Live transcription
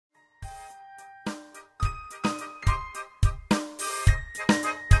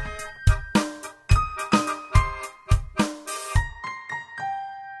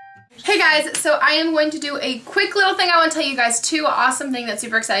guys, so I am going to do a quick little thing. I want to tell you guys two awesome things that's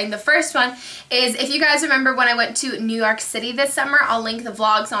super exciting. The first one is, if you guys remember when I went to New York City this summer, I'll link the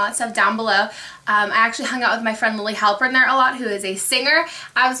vlogs and all that stuff down below. I actually hung out with my friend Halpern there a lot, who is a singer.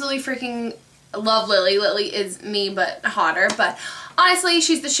 Absolutely freaking love Lily. Lily is me but hotter, but honestly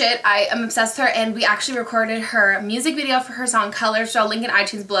she's the shit. I am obsessed with her, and we actually recorded her music video for her song Colors, so I'll link in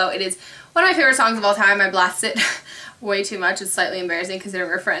iTunes below. It is one of my favorite songs of all time. I blast it way too much. It's slightly embarrassing considering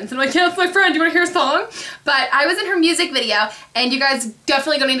we're friends. I'm like, yeah, it's my friend. Do you want to hear a song? But I was in her music video, and you guys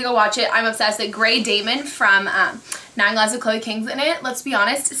definitely gonna need to go watch it. I'm obsessed with Gray Damon from 9 Lives of Chloe King's in it. Let's be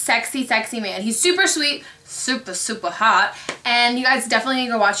honest, sexy, sexy man. He's super sweet, super, super hot, and you guys definitely need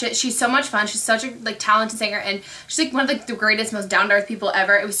to go watch it. She's so much fun. She's such a talented singer, and she's like one of the greatest, most down-to-earth people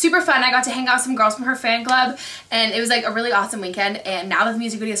ever. It was super fun. I got to hang out with some girls from her fan club, and it was like a really awesome weekend. And now that the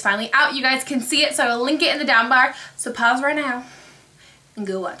music video is finally out, you guys can see it, so I will link it in the down bar. So pause right now and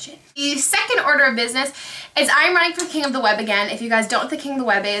go watch it. The second order of business is I'm running for King of the Web again. If you guys don't know what the King of the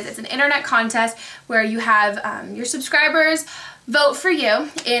Web is, it's an internet contest where you have your subscribers vote for you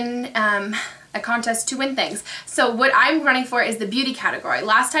in a contest to win things. So what I'm running for is the beauty category.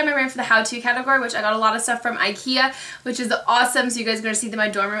 Last time I ran for the how-to category, which I got a lot of stuff from IKEA, which is awesome. So you guys are going to see that my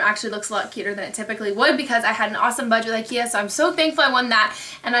dorm room actually looks a lot cuter than it typically would, because I had an awesome budget with IKEA. So I'm so thankful I won that.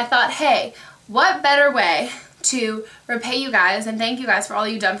 And I thought, hey, what better way to repay you guys and thank you guys for all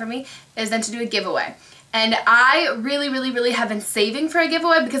you've done for me is than to do a giveaway. And I really have been saving for a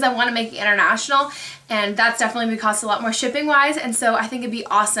giveaway because I want to make it international, and that's definitely going to cost a lot more shipping wise, and so I think it'd be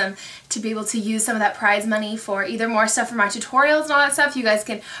awesome to be able to use some of that prize money for either more stuff for my tutorials and all that stuff. You guys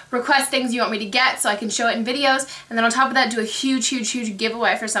can request things you want me to get so I can show it in videos, and then on top of that do a huge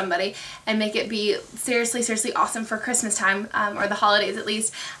giveaway for somebody and make it be seriously awesome for Christmas time, or the holidays at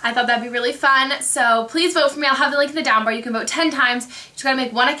least. I thought that'd be really fun, so please vote for me. I'll have the link in the down bar. You can vote 10 times. You just gotta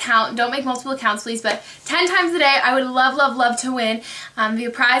make one account. Don't make multiple accounts, please, but 10 times a day. I would love to win. Be a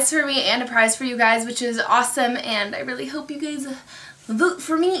prize for me and a prize for you guys, which is awesome, and I really hope you guys vote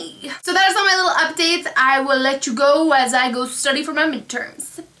for me. So that is all my little updates. I will let you go as I go study for my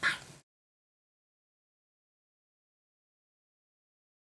midterms.